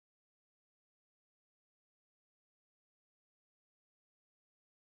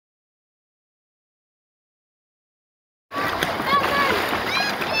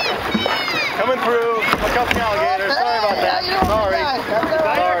couple alligators. Sorry about that. Sorry.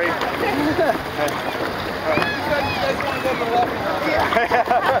 Sorry.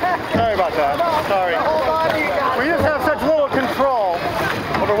 Sorry about that. Sorry. We just have such little control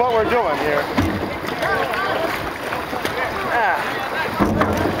over what we're doing here.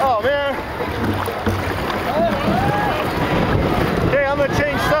 Oh man. Okay, I'm gonna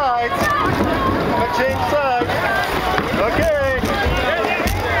change sides. Okay.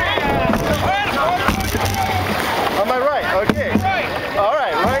 On my right. Okay. All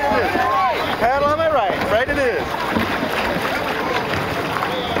right. Right it is. Paddle on my right. Right it is.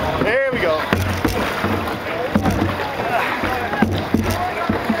 There we go.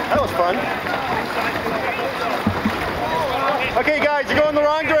 That was fun. Okay, guys, you're going the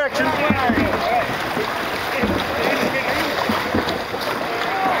wrong direction.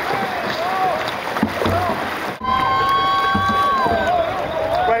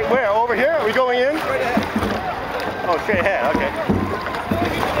 Right where? Over here? Are we going in? Oh, straight ahead. Okay.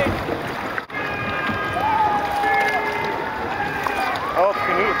 Oh, the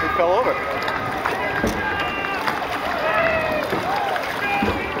canoe just fell over.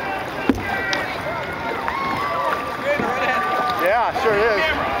 Yeah, sure is.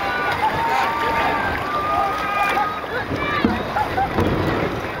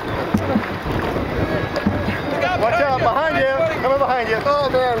 Watch out, behind you. Coming behind you. Oh,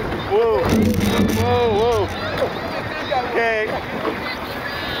 man. Whoa. Whoa. Okay.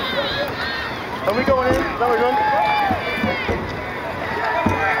 Are we going in? Is that what we're doing?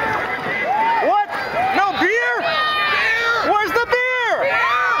 What? No beer? Where's the beer?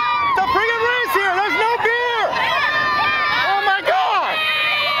 The friggin' race here. There's no beer. Oh my God.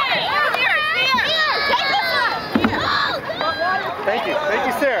 Thank you. Thank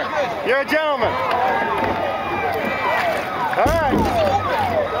you, sir. You're a gentleman. All right.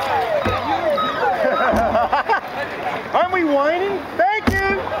 Aren't we whining? Thank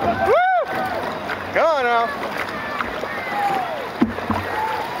you. Woo! Go on now.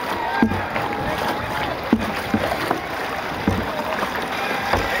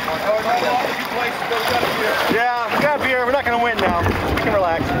 Yeah, we got beer. We're not going to win now. We can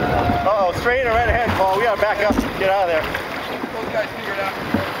relax. Uh-oh, straight and right ahead, Paul. We got to back up. Get out of there. Those guys figured out.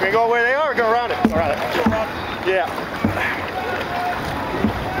 We're going to go where they are. We're going to go around it. Around it. Yeah.